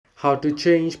How to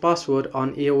change password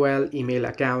on AOL email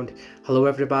account. Hello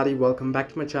everybody, welcome back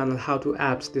to my channel How to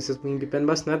Apps. This is me Bipen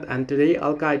Basnat, and today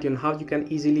I'll guide you on how you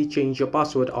can easily change your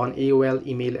password on AOL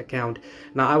email account.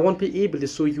 Now I won't be able to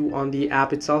show you on the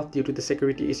app itself due to the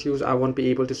security issues. I won't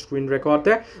be able to screen record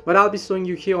there, but I'll be showing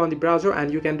you here on the browser,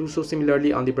 and you can do so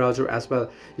similarly on the browser as well.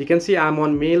 You can see I'm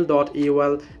on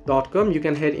mail.aol.com. You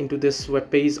can head into this web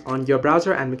page on your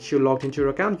browser and make sure you're logged into your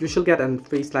account. You should get a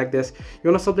face like this. You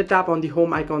want to simply tap on the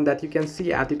home icon that you can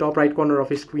see at the top right corner of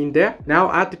your screen there. Now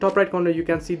at the top right corner you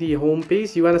can see the home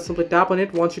page. You want to simply tap on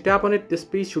it. Once you tap on it, this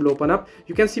page should open up.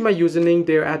 You can see my username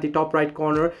there at the top right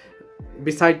corner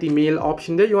beside the mail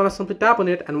option there. You want to simply tap on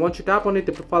it, and once you tap on it,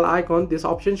 the profile icon, this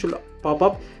option should pop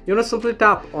up. You want to simply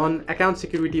tap on account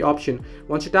security option.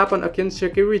 Once you tap on account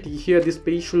security, here this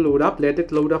page should load up. Let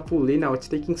it load up fully. Now it's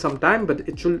taking some time, but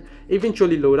it should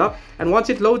eventually load up. And once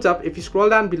it loads up, if you scroll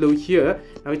down below here,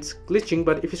 now it's glitching,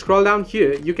 but if you scroll down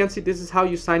here, you can see this is how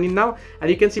you sign in now,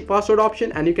 and you can see password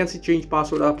option, and you can see change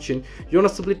password option. You want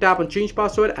to simply tap on change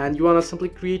password, and you want to simply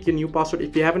create your new password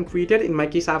if you haven't created. In my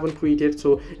case, I haven't created,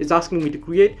 so it's asking me to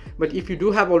create, but if you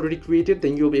do have already created,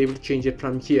 then you'll be able to change it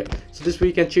from here. So this way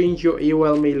you can change your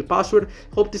AOL mail password.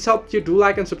 Hope this helped you. Do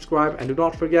like and subscribe, and do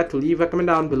not forget to leave a comment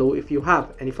down below if you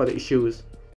have any further issues.